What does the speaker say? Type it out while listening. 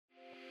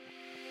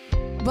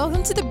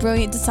Welcome to the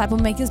Brilliant Disciple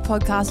Makers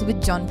podcast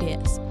with John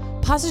Pierce.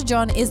 Pastor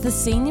John is the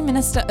Senior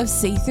Minister of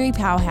C3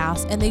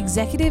 Powerhouse and the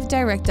Executive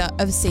Director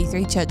of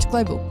C3 Church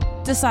Global.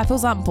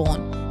 Disciples aren't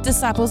born,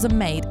 disciples are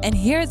made, and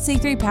here at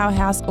C3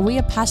 Powerhouse, we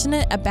are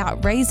passionate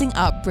about raising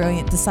up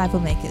brilliant disciple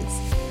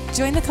makers.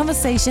 Join the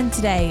conversation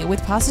today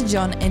with Pastor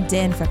John and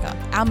Dan Fricker,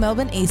 our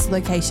Melbourne East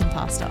location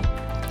pastor.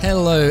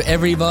 Hello,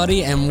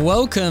 everybody, and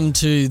welcome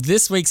to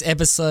this week's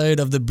episode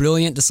of the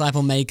Brilliant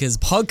Disciple Makers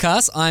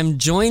podcast. I'm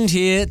joined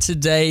here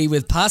today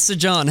with Pastor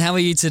John. How are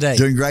you today?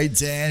 Doing great,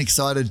 Dan.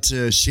 Excited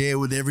to share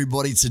with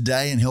everybody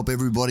today and help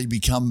everybody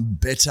become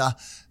better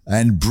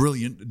and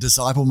brilliant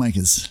disciple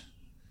makers.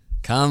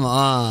 Come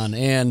on.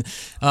 And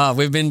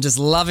we've been just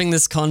loving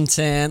this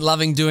content,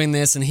 loving doing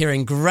this and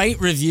hearing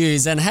great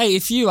reviews. And hey,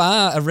 if you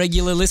are a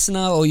regular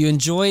listener or you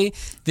enjoy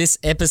this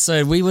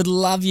episode, we would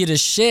love you to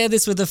share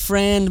this with a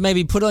friend,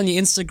 maybe put on your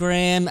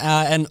Instagram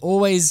and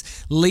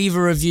always leave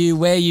a review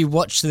where you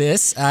watch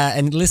this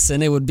and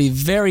listen. It would be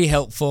very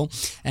helpful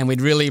and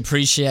we'd really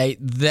appreciate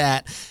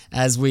that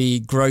as we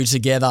grow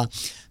together.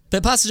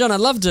 But Pastor John, I'd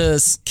love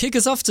to kick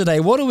us off today.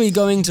 What are we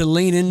going to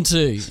lean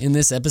into in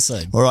this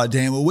episode? All right,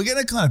 Dan. Well, we're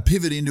going to kind of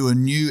pivot into a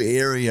new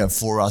area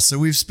for us. So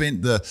we've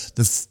spent the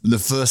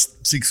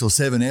first 6 or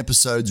 7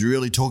 episodes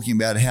really talking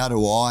about how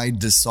do I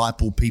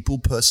disciple people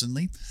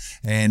personally,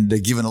 and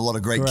given a lot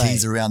of great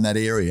keys around that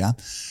area.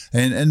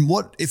 And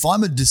what if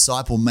I'm a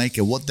disciple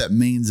maker, what that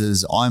means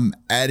is I'm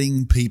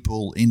adding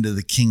people into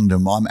the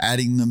kingdom. I'm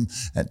adding them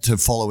to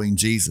following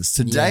Jesus.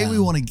 Today we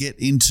want to get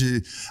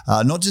into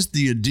not just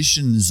the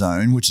addition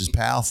zone, which is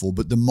powerful,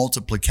 but the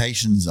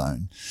multiplication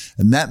zone.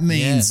 And that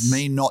means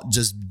me not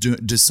just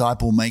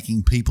disciple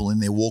making people in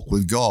their walk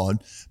with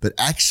God, but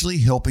actually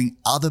helping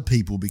other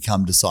people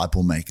become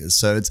disciple makers.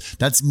 So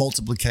that's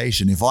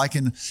multiplication. If I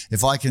can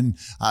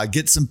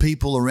get some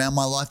people around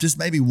my life, just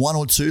maybe 1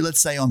 or 2,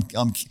 let's say I'm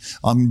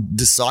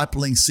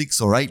discipling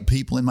 6 or 8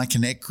 people in my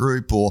Connect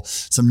group, or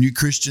some new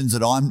Christians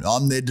that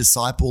I'm their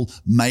disciple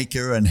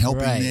maker and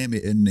helping them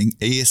and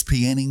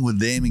ESPNing with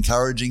them,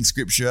 encouraging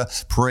scripture,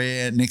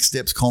 prayer, next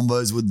steps,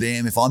 convos with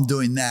them. If I'm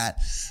doing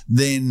that,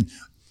 then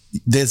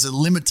there's a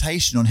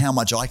limitation on how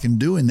much I can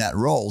do in that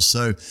role.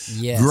 So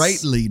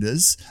great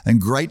leaders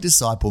and great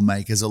disciple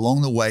makers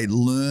along the way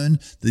learn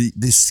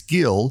the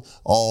skill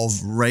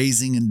of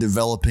raising and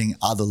developing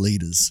other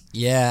leaders.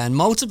 Yeah, and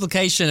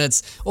multiplication,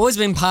 it's always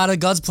been part of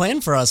God's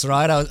plan for us,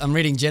 right? I'm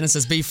reading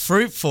Genesis, be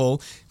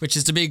fruitful, which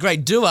is to be a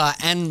great doer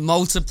and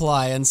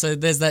multiply. And so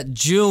there's that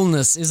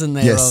dualness, isn't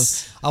there?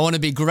 Yes. Of, I want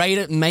to be great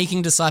at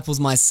making disciples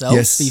myself,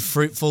 be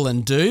fruitful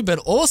and do, but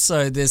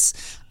also this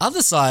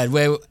other side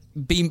where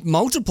be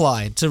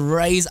multiplied to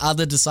raise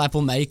other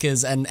disciple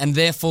makers, and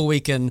therefore we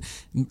can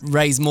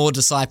raise more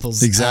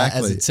disciples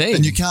as a team.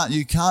 And you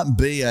can't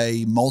be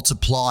a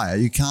multiplier.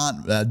 You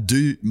can't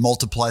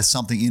multiply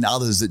something in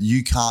others that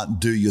you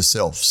can't do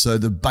yourself. So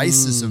the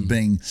basis of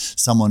being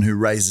someone who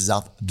raises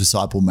up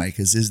disciple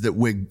makers is that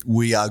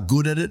we are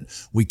good at it.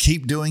 We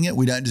keep doing it.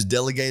 We don't just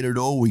delegate it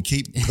all. We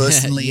keep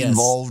personally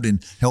involved in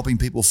helping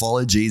people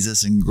follow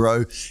Jesus and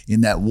grow in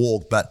that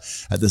walk. But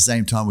at the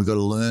same time, we've got to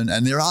learn.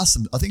 And there are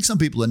I think some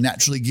people are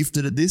naturally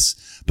gifted at this,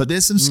 but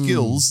there's some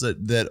skills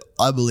that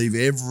I believe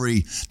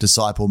every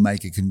disciple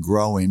maker can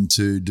grow in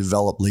to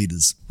develop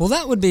leaders. Well,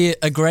 that would be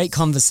a great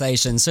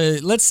conversation. So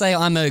let's say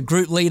I'm a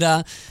group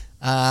leader,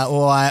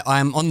 or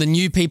I'm on the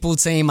new people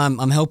team.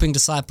 I'm helping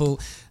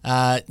disciple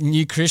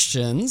new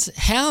Christians.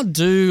 How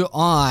do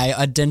I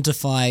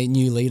identify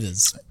new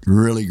leaders?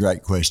 Really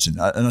great question.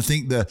 And I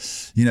think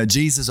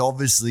Jesus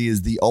obviously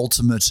is the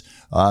ultimate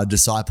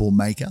disciple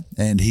maker,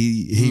 and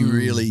he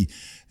really,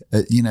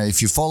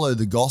 if you follow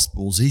the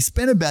Gospels, he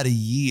spent about a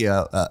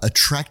year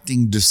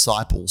attracting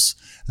disciples,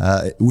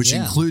 which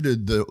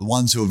included the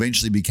ones who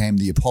eventually became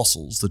the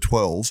apostles, the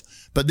 12.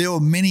 But there were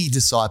many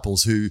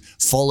disciples who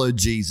followed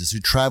Jesus, who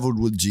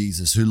traveled with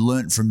Jesus, who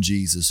learnt from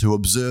Jesus, who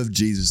observed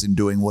Jesus in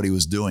doing what he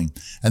was doing.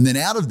 And then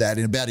out of that,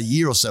 in about a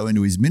year or so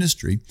into his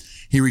ministry,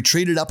 he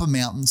retreated up a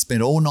mountain,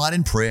 spent all night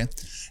in prayer.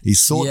 He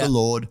sought the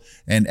Lord,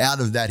 and out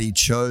of that, he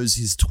chose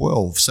his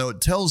 12. So it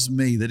tells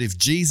me that if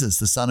Jesus,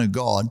 the Son of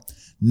God,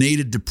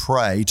 needed to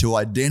pray to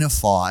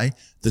identify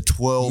the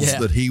 12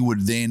 that he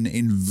would then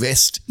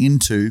invest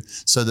into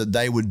so that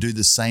they would do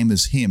the same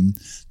as him,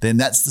 then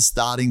that's the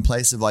starting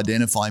place of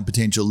identifying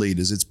potential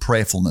leaders. It's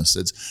prayerfulness.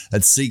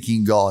 It's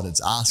seeking God.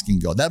 It's asking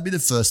God. That'd be the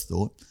first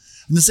thought.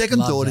 And the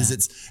second thought is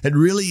it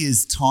really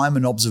is time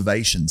and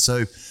observation.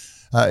 So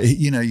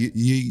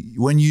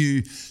when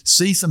you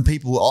see some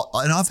people,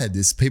 and I've had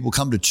this, people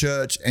come to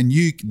church and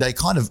they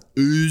kind of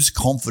ooze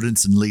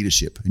confidence and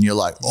leadership, and you're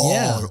like,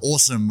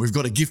 awesome, we've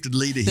got a gifted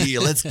leader here,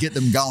 let's get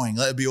them going,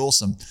 that'd be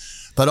awesome.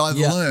 But I've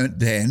learned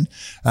then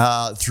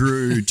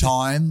through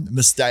time,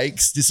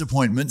 mistakes,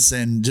 disappointments,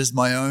 and just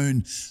my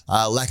own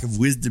lack of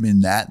wisdom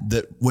in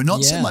that we're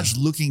not so much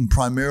looking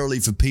primarily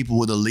for people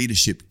with a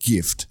leadership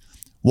gift.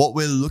 What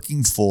we're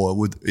looking for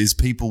is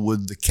people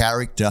with the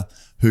character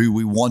who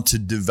we want to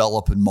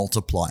develop and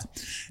multiply.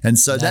 And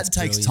so that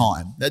takes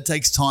time. That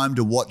takes time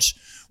to watch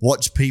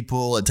watch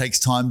people. It takes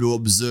time to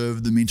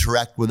observe them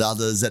interact with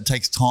others. It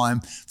takes time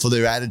for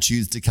their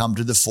attitudes to come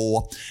to the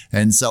fore.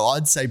 And so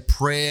I'd say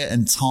prayer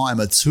and time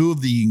are two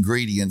of the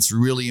ingredients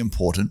really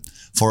important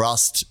for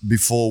us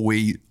before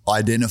we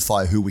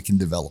identify who we can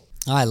develop.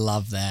 I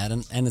love that.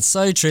 And it's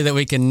so true that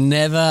we can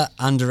never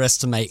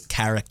underestimate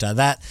character.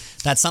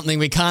 That's something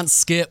we can't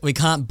skip, we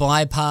can't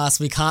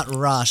bypass, we can't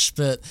rush,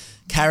 but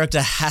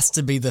character has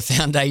to be the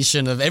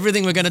foundation of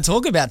everything we're going to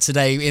talk about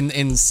today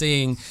in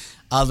seeing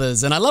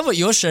others. And I love what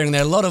you're sharing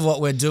there. A lot of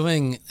what we're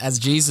doing as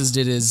Jesus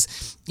did is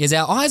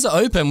our eyes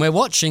are open. We're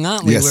watching,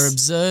 aren't we? Yes. We're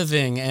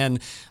observing. And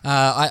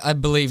I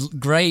believe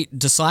great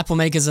disciple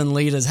makers and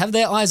leaders have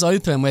their eyes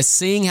open. We're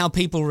seeing how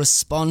people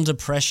respond to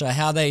pressure,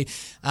 how they,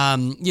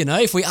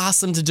 if we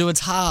ask them to do a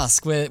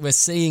task, we're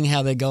seeing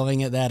how they're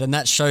going at that. And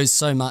that shows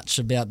so much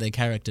about their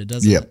character,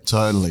 doesn't it? Yep,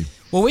 totally.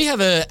 Well, we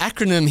have an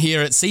acronym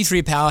here at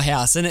C3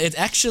 Powerhouse, and it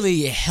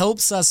actually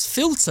helps us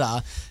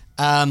filter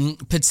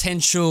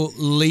potential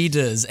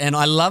leaders. And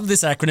I love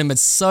this acronym.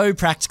 It's so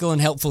practical and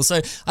helpful. So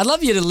I'd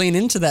love you to lean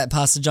into that,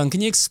 Pastor John.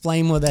 Can you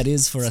explain what that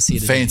is for us here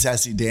today?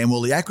 Fantastic, Dan.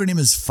 Well, the acronym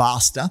is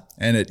FASTER,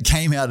 and it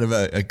came out of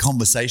a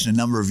conversation a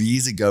number of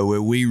years ago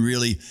where we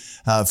really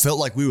felt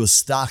like we were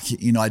stuck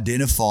in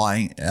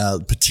identifying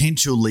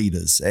potential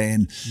leaders.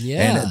 And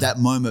at that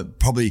moment,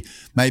 probably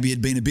maybe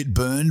had been a bit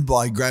burned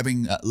by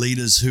grabbing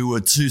leaders who were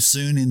too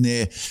soon in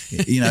their,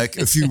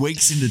 a few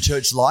weeks into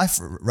church life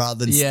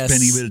rather than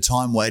spending a bit of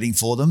time waiting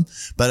for them.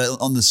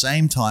 But on the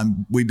same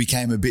time, we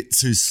became a bit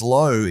too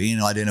slow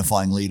in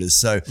identifying leaders.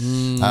 So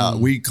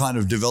we kind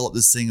of developed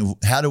this thing of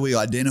how do we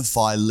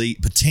identify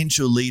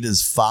potential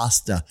leaders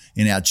faster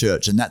in our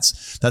church? And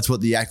that's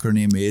what the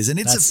acronym is. And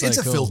it's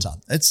a filter.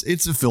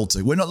 It's a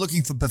filter. We're not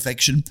looking for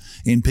perfection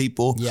in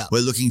people. Yeah. We're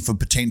looking for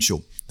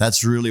potential.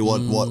 That's really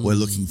what we're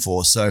looking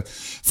for. So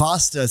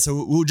faster.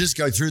 So we'll just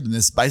go through them.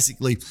 There's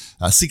basically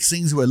 6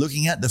 things we're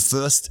looking at. The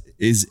first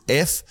is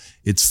F.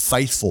 It's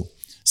faithful.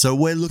 So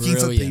we're looking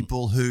for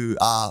people who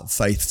are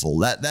faithful.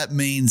 That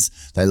means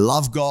they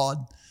love God,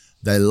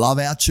 they love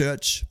our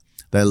church,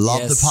 they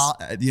love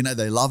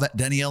they love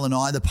Danielle and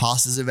I, the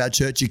pastors of our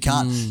church.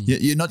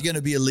 You're not going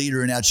to be a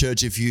leader in our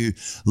church if you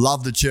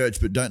love the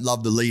church but don't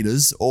love the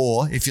leaders,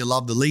 or if you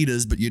love the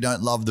leaders but you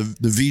don't love the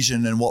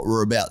vision and what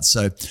we're about.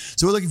 So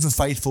we're looking for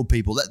faithful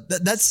people.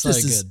 That's so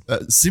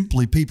just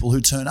simply people who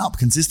turn up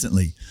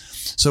consistently.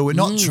 So we're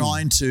not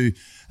trying to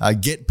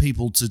get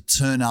people to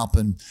turn up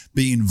and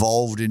be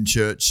involved in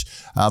church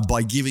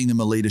by giving them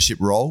a leadership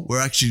role. We're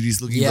actually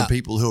just looking for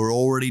people who are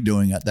already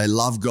doing it. They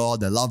love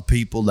God, they love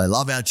people, they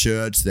love our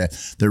church,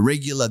 they're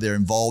regular, they're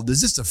involved.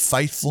 There's just a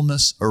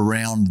faithfulness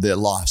around their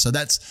life. So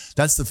that's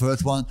the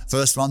first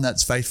one,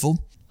 that's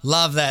faithful.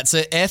 Love that.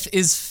 So F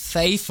is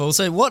faithful.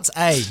 So what's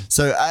A?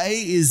 So A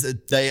is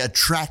that they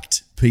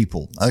attract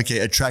people. Okay,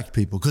 attract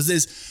people. Because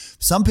there's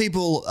some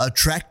people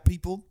attract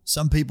people,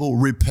 some people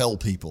repel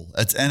people.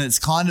 It's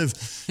kind of,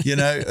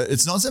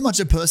 it's not so much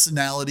a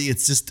personality,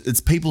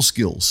 it's people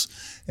skills.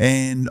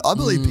 And I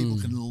believe people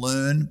can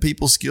learn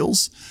people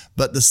skills,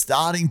 but the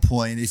starting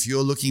point, if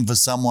you're looking for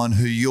someone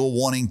who you're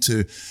wanting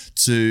to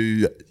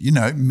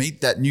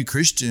meet that new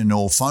Christian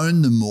or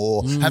phone them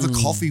or have a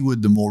coffee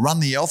with them or run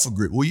the Alpha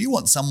group, well, you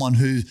want someone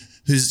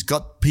who's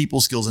got people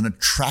skills and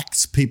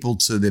attracts people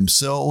to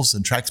themselves,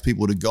 attracts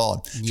people to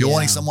God. If you're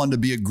wanting someone to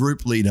be a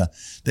group leader,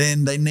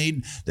 then they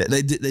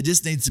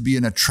just needs to be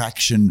an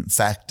attraction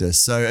factor.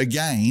 So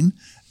again,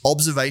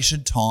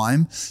 observation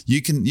time,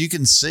 you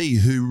can see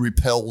who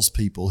repels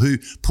people, who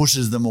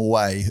pushes them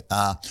away,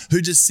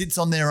 who just sits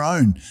on their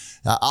own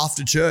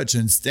after church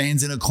and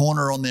stands in a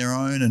corner on their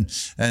own.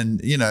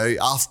 And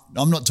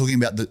I'm not talking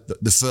about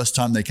the first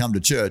time they come to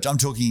church. I'm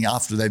talking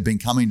after they've been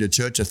coming to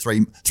church for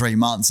 3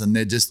 months and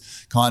they're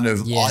just kind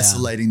of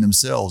isolating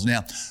themselves.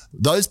 Now,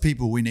 those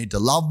people, we need to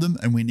love them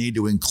and we need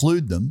to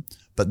include them,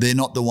 but they're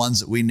not the ones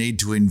that we need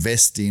to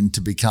invest in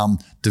to become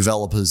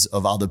developers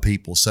of other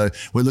people. So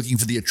we're looking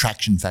for the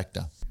attraction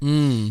factor.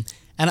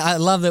 And I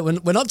love that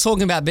we're not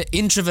talking about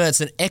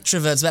introverts and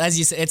extroverts, but as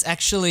you said, it's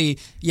actually,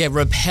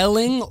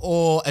 repelling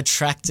or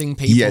attracting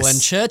people. Yes.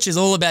 And church is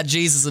all about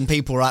Jesus and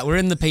people, right? We're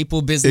in the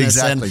people business.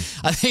 Exactly. And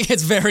I think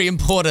it's very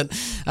important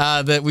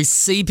that we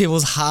see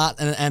people's heart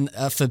and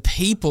for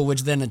people,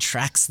 which then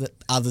attracts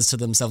others to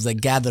themselves. They're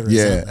gatherers.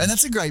 Yeah, and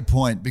that's a great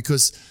point,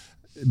 because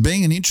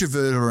being an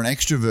introvert or an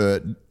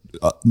extrovert,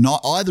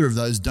 not either of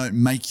those don't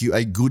make you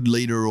a good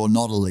leader or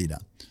not a leader.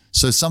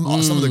 So some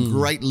of the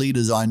great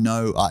leaders I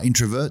know are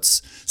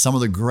introverts. Some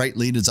of the great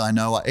leaders I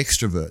know are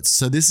extroverts.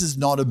 So this is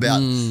not about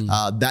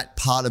that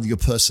part of your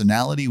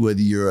personality,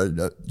 whether you're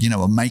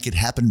a make it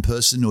happen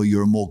person or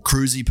you're a more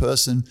cruisy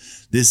person.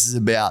 This is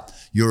about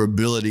your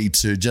ability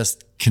to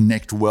just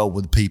connect well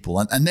with people.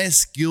 And there's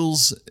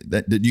skills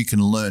that you can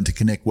learn to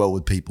connect well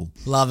with people.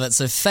 Love it.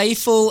 So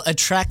faithful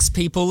attracts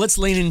people. Let's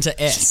lean into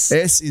S.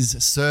 S is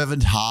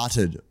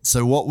servant-hearted.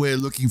 So what we're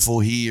looking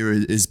for here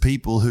is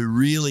people who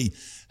really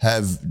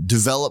have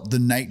developed the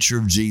nature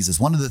of Jesus.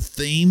 One of the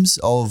themes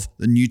of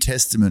the New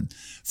Testament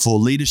for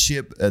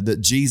leadership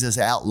that Jesus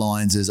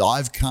outlines is,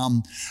 I've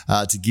come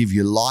to give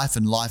you life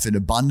and life in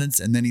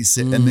abundance. And then he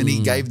said, and then he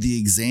gave the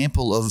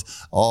example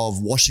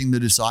of washing the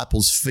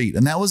disciples' feet.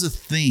 And that was a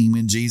theme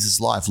in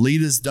Jesus' life.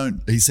 Leaders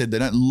he said they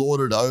don't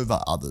lord it over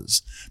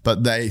others,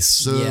 but they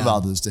serve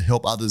others to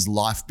help others'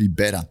 life be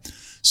better.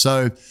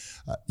 So,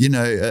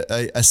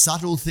 a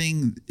subtle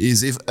thing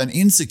is, if an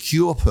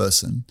insecure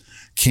person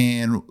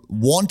can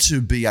want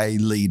to be a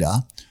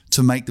leader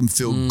to make them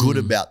feel good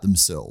about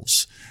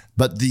themselves,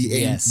 but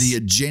the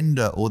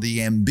agenda or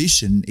the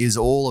ambition is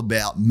all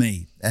about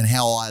me and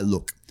how I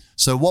look.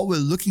 So what we're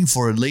looking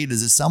for in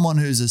leaders is someone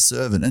who's a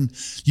servant, and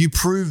you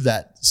prove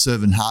that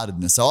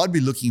servant-heartedness. So I'd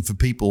be looking for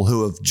people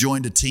who have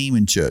joined a team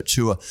in church,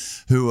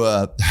 who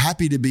are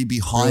happy to be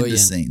behind the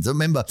scenes. I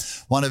remember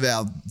one of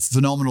our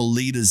phenomenal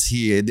leaders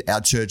here at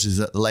our church is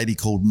a lady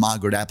called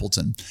Margaret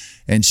Appleton,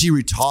 and she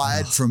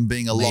retired from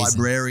being a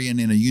librarian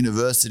in a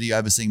university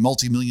overseeing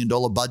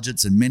multi-million-dollar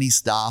budgets and many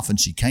staff, and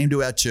she came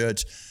to our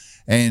church.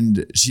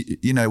 And she,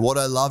 what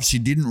I love, she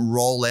didn't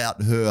roll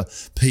out her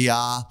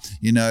PR,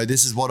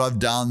 this is what I've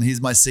done,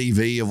 here's my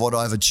CV of what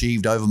I've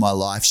achieved over my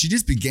life. She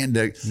just began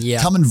to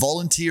come and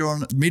volunteer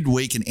on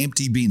midweek and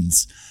empty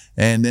bins.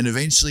 And then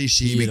eventually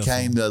she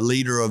became the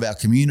leader of our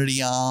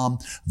community arm,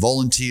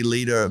 volunteer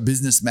leader,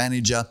 business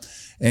manager.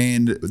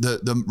 And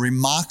the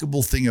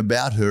remarkable thing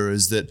about her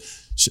is that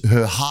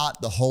her heart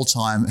the whole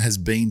time has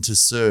been to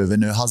serve,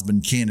 and her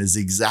husband Ken is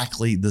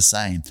exactly the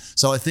same.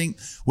 So I think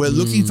we're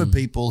looking for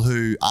people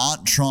who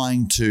aren't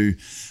trying to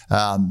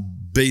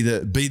be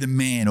the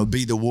man or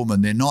be the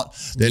woman. They're not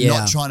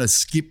trying to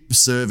skip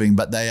serving,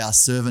 but they are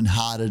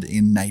servant-hearted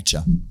in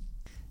nature.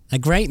 A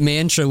great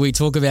mantra we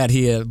talk about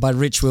here by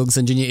Rich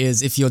Wilson Jr.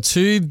 is, if you're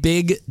too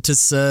big to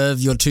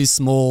serve, you're too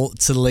small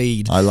to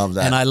lead. I love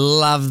that. And I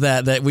love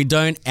that we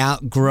don't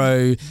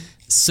outgrow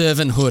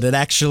servanthood. It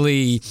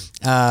actually,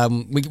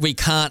 we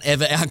can't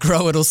ever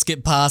outgrow it or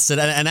skip past it.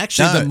 And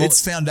actually,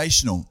 it's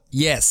foundational.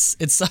 Yes,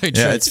 it's so true.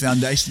 Yeah, it's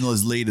foundational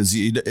as leaders.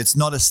 It's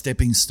not a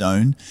stepping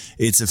stone.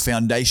 It's a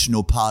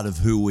foundational part of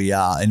who we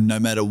are, and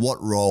no matter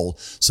what role.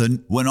 So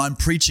when I'm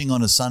preaching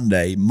on a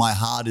Sunday, my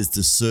heart is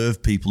to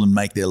serve people and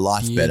make their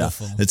life better.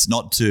 It's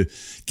not to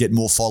get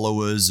more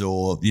followers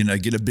or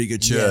get a bigger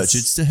church.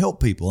 It's to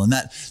help people, and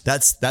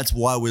that's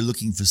why we're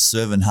looking for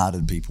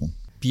servant-hearted people.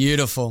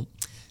 Beautiful.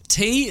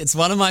 T, it's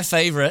one of my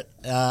favorite.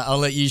 I'll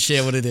let you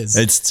share what it is.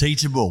 It's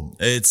teachable.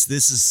 This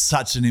is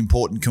such an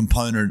important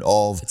component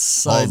of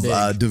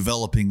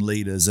developing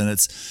leaders, and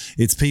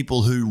it's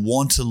people who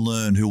want to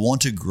learn, who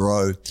want to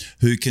grow,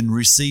 who can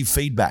receive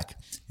feedback.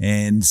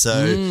 And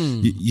so,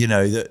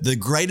 the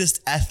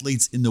greatest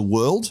athletes in the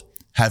world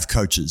have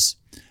coaches,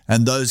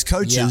 and those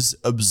coaches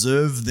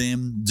observe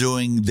them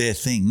doing their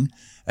thing,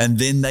 and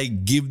then they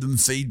give them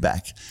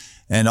feedback.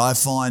 And I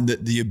find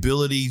that the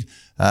ability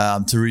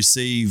to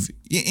receive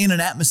in an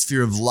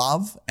atmosphere of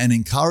love and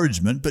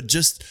encouragement, but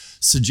just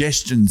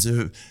suggestions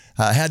of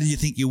how do you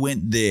think you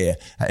went there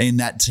in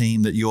that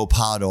team that you're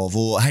part of?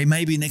 Or, hey,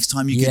 maybe next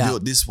time you can do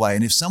it this way.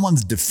 And if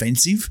someone's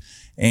defensive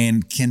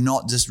and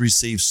cannot just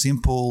receive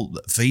simple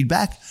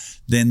feedback,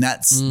 then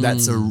that's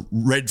a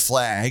red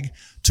flag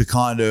to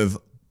kind of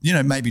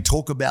maybe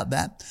talk about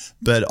that.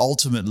 But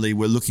ultimately,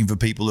 we're looking for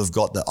people who've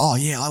got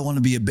I want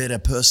to be a better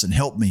person.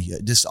 Help me.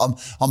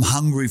 I'm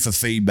hungry for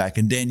feedback.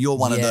 And Dan, you're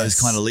one of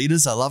those kind of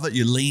leaders. I love it.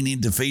 You lean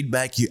into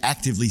feedback. You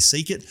actively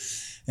seek it.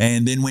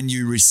 And then when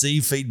you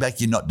receive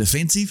feedback, you're not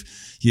defensive.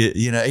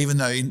 Even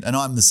though, and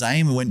I'm the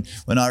same, when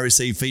I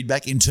receive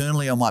feedback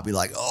internally, I might be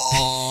like,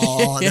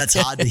 that's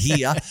hard to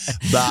hear.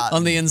 But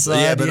on the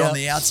inside, on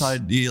the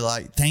outside, you're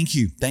like, thank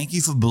you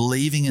for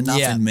believing enough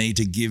in me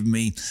to give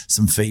me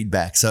some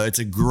feedback. So it's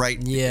a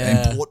great,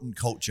 important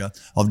culture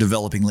of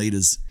developing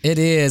leaders. It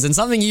is, and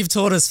something you've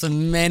taught us for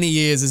many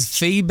years is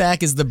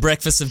feedback is the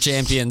breakfast of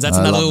champions. That's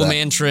another little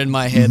mantra in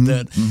my head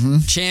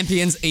that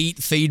champions eat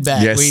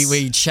feedback. Yes.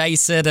 We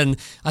chase it, and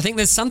I think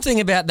there's something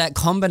about that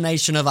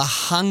combination of a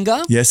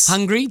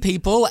hungry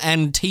people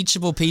and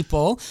teachable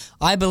people.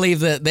 I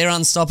believe that they're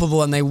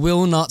unstoppable and they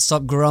will not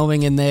stop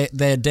growing in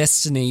their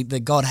destiny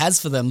that God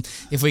has for them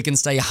if we can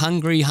stay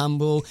hungry,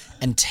 humble,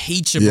 and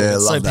teachable.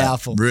 It's so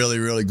powerful. Really,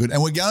 really good.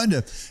 And we're going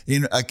to,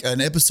 in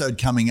an episode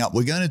coming up,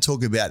 we're going to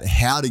talk about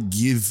how to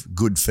give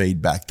good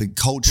feedback, the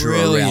culture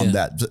around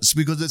that. It's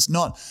because it's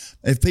not,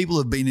 if people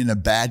have been in a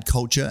bad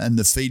culture and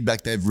the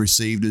feedback they've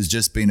received has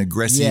just been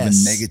aggressive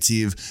and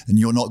negative and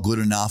you're not good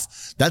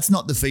enough, that's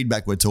not the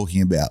feedback we're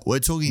talking about. We're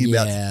talking about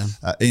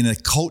about in a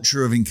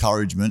culture of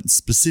encouragement,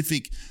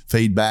 specific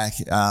feedback,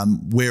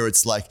 where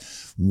it's like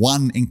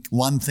one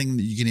thing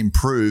that you can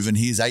improve, and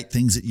here's 8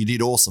 things that you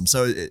did awesome.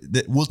 So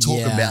we'll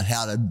talk about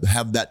how to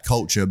have that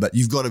culture, but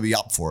you've got to be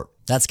up for it.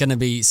 That's going to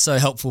be so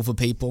helpful for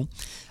people.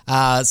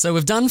 So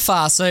we've done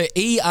FAST. So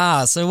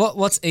ER. So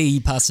what's E,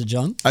 Pastor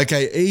John?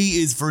 Okay,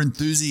 E is for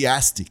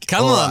enthusiastic.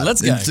 Come on,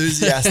 let's go.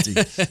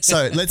 Enthusiastic.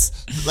 So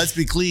let's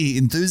be clear.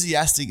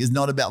 Enthusiastic is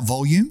not about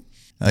volume.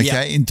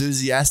 Okay,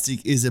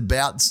 enthusiastic is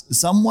about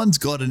someone's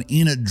got an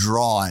inner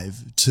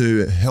drive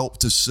to help,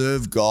 to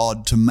serve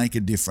God, to make a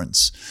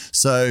difference.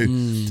 So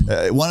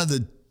one of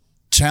the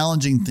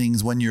challenging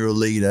things when you're a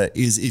leader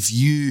is if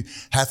you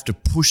have to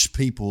push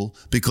people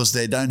because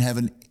they don't have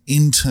an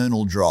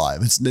internal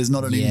drive. There's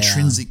not an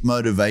intrinsic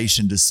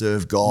motivation to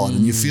serve God,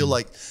 and you feel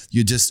like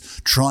you're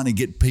just trying to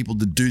get people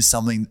to do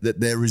something that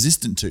they're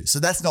resistant to. So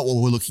that's not what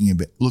we're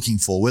looking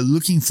for. We're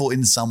looking for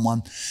in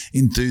someone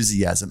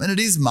enthusiasm, and it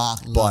is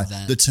marked by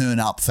the turn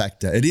up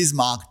factor. It is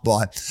marked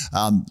by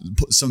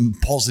some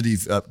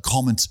positive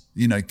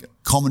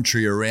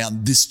commentary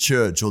around this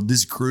church or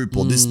this group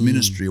or this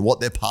ministry or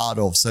what they're part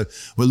of. So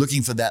we're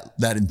looking for that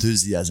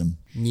enthusiasm.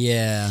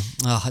 Yeah.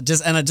 It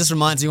just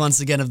reminds me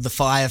once again of the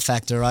fire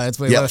factor, right? It's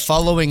where we're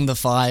following the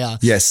fire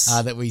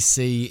that we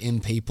see in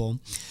people.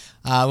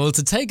 Well,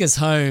 to take us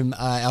home,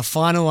 our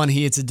final one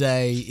here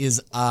today is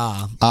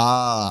R.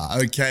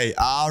 Okay.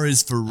 R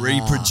is for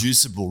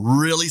reproducible.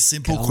 Really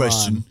simple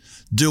question.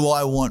 Do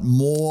I want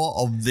more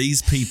of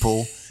these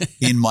people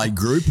in my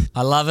group?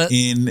 I love it.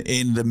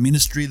 In the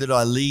ministry that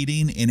I lead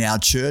in our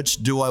church,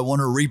 do I want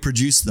to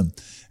reproduce them?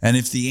 And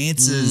if the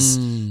answer is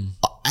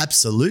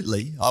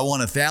absolutely, I want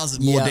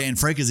 1,000 more Dan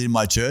Freckers in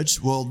my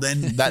church, well,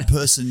 then that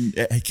person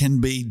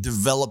can be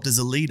developed as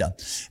a leader.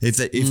 If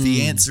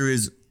the answer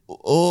is,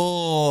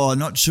 I'm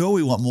not sure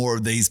we want more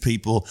of these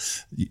people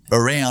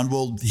around.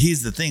 Well,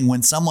 here's the thing.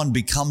 When someone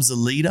becomes a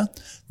leader,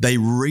 they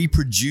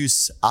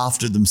reproduce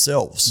after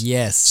themselves.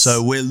 Yes.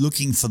 So we're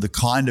looking for the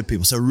kind of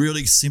people. So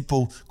really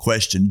simple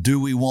question.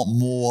 Do we want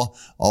more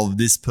of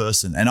this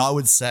person? And I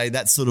would say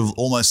that sort of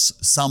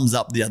almost sums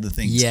up the other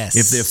things. Yes.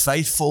 If they're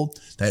faithful,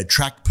 they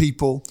attract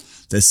people,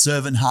 they're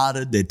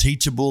servant-hearted, they're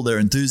teachable, they're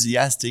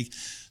enthusiastic,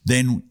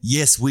 then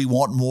yes, we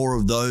want more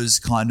of those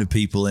kind of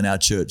people in our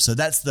church. So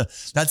that's the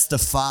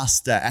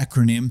FAST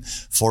acronym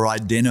for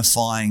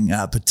identifying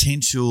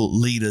potential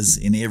leaders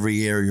in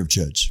every area of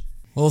church.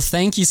 Well,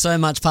 thank you so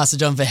much, Pastor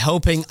John, for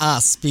helping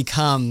us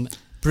become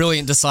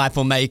brilliant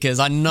disciple makers.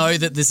 I know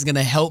that this is going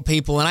to help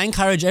people, and I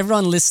encourage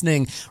everyone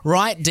listening,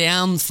 write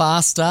down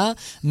FASTer,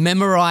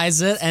 memorize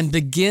it, and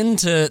begin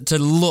to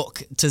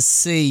look to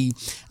see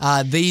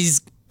these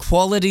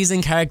qualities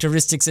and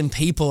characteristics in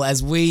people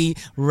as we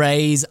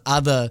raise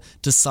other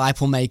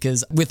disciple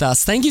makers with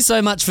us. Thank you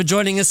so much for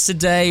joining us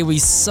today. We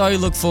so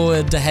look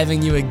forward to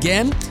having you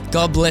again.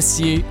 God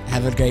bless you.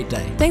 Have a great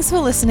day. Thanks for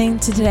listening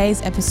to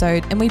today's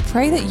episode, and we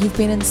pray that you've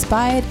been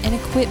inspired and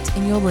equipped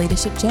in your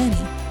leadership journey.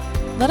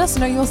 Let us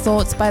know your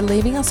thoughts by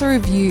leaving us a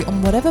review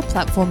on whatever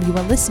platform you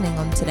are listening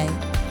on today.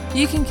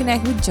 You can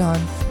connect with John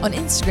on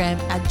Instagram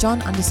at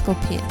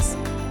John_Pierce.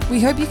 We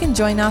hope you can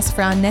join us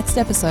for our next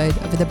episode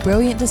of the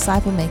Brilliant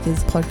Disciple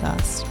Makers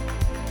podcast.